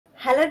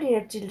Hello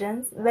dear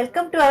children,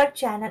 welcome to our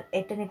channel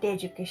Eternity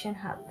Education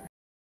Hub.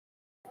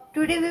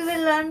 Today we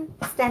will learn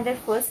standard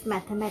first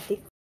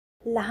mathematics.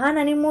 लहान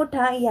आणि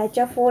मोठा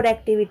याच्या 4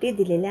 activity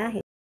दिलेल्या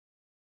आहेत.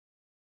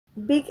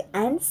 Big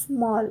and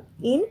small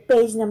in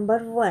page number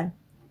 1.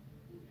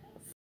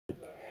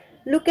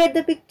 Look at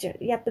the picture.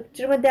 या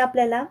picture मध्ये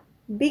आपल्याला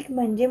big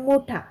म्हणजे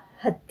मोठा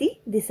हत्ती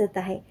दिसत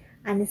आहे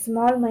आणि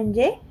स्मॉल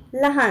म्हणजे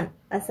लहान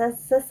असा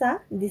ससा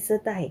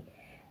दिसत आहे.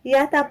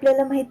 यात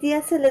आपल्याला माहिती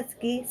असेलच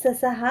की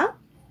ससा हा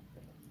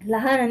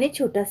लहान आणि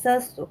छोटासा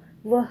असतो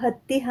व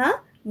हत्ती हा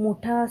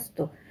मोठा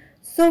असतो.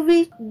 So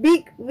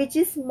big which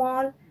is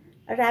small,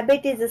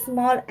 rabbit is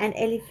small and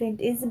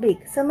elephant is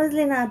big.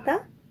 समजले ना आता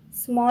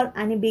स्मॉल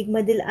आणि बिग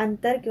मधील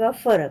अंतर किंवा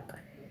फरक.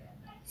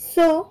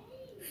 So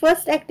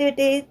first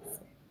activity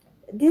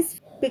is this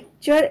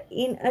picture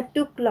in a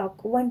 2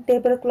 clock. One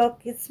table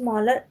clock is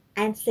smaller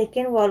and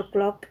second wall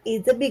clock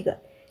is bigger.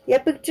 या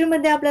picture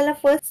मध्ये आपल्याला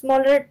फर्स्ट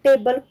स्मॉलर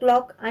टेबल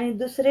क्लॉक आणि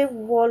दुसरे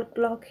वॉल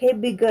क्लॉक हे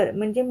बिगर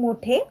म्हणजे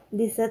मोठे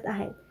दिसत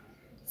आहेत.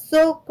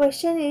 So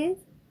question is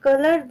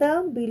colour the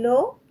below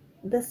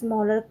the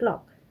smaller clock.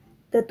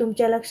 तर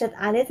तुमच्या लक्षात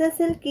आलेच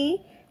असेल की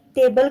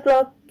table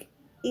clock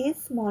is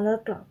smaller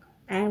clock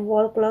and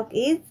wall clock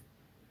is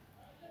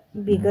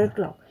bigger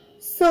clock.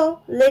 So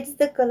let's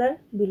the colour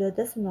below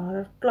the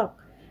smaller clock.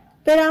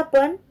 तर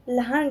आपण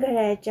लहान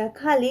घड्याळाच्या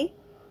खाली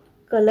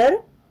कलर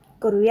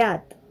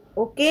करूयात.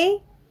 Okay,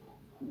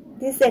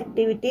 this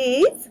activity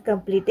is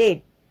completed.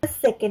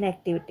 Second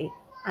activity.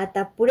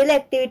 आता पुढील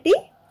ऍक्टिव्हिटी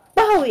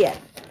पाहूया.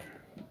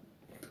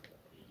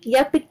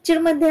 या पिक्चर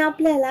मध्ये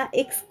आपल्याला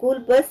एक स्कूल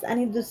बस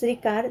आणि दुसरी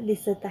कार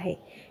दिसत आहे.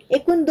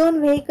 एकूण 2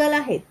 व्हेकल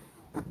आहेत.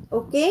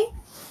 Okay,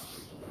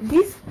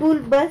 this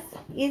school bus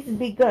is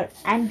bigger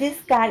and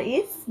this car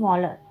is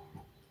smaller.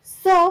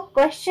 So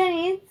question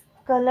is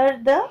color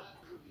the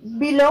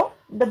below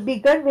the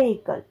bigger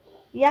vehicle.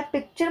 या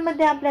पिक्चर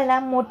मध्ये आपल्याला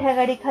मोठ्या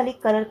गाडी खाली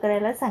कलर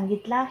करायला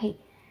सांगितलं आहे.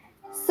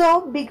 So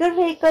bigger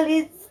vehicle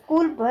is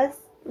school bus.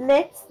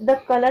 Let's the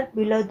color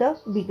below the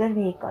bigger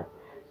vehicle.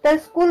 तर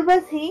स्कूल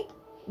बस ही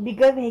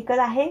बिगर व्हेकल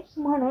आहे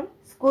म्हणून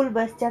स्कूल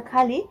बसच्या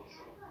खाली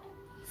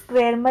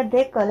स्क्वेअर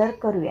मध्ये कलर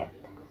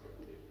करूयात.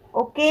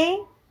 ओके,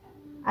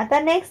 आता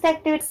next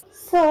activity.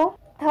 So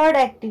third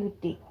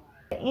activity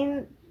in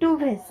 2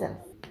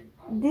 vessels.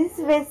 This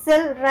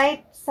vessel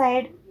right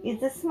side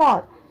is a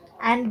small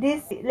and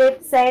this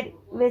left side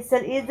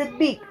vessel is a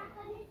big.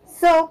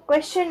 So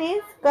question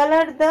is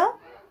color the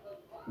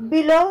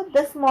below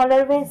the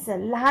smaller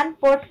vessel. लहान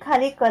पोट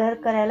खाली colour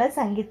करायला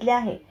सांगितले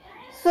आहे.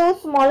 So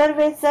smaller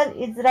vessel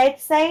is right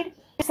side.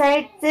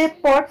 साइडचे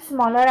पोट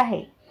smaller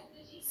आहे.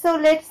 So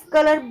let's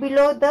colour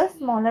below the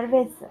smaller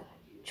vessel.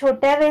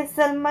 छोट्या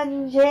vessel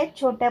म्हणजे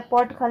छोट्या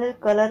पोट खाली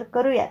कलर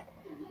करूयात.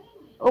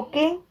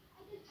 ओके,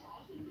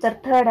 तर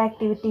थर्ड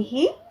ऍक्टिव्हिटी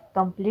ही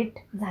कंप्लीट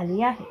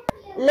झाली आहे.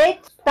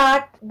 Let's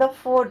start the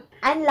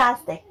fourth and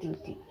last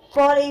activity.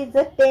 Ball is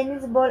a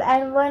tennis ball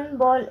and one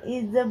ball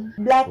is a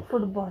black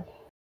football.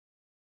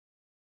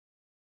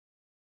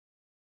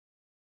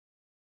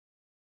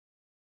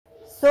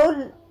 So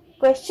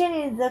question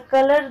is the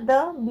color the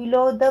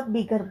below the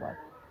bigger ball.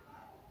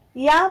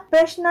 या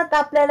प्रश्नात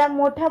आपल्याला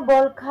मोठ्या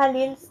ball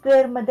खालील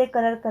square मध्ये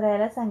colour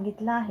करायला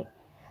सांगितलं आहे.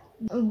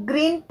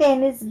 Green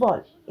tennis ball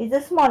is a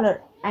smaller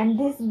and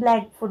this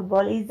black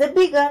football is a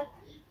बिगर.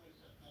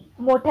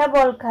 मोठ्या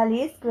बॉल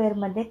खाली स्क्वेअर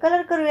मध्ये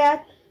कलर करूयात.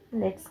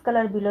 Let's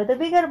colour below the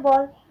bigger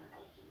ball.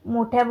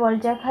 मोठ्या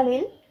बॉलच्या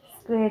खालील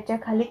स्क्वेअरच्या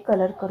खाली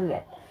कलर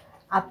करूयात.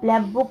 आपल्या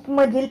बुक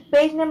मधील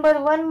पेज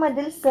नंबर 1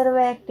 मधील सर्व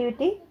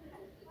ऍक्टिव्हिटी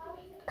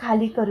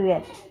खाली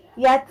करूयात.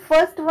 यात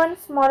फर्स्ट वन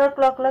स्मॉलर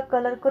क्लॉकला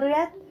कलर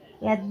करूयात.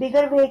 यात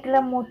बिगर व्हेकलला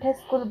मोठ्या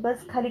स्कूल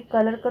बस खाली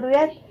कलर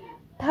करूयात.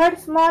 थर्ड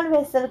स्मॉल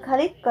व्हेसल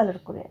खाली कलर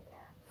करूयात.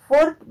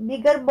 फोर्थ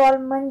बिगर बॉल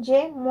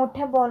म्हणजे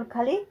मोठ्या बॉल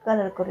खाली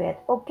कलर करूयात.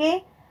 ओके,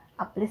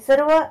 आपले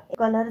सर्व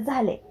कलर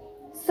झाले.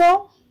 So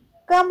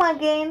come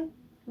again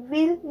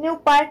will new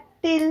part.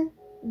 Till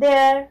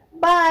there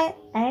bye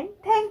and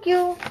thank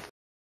you.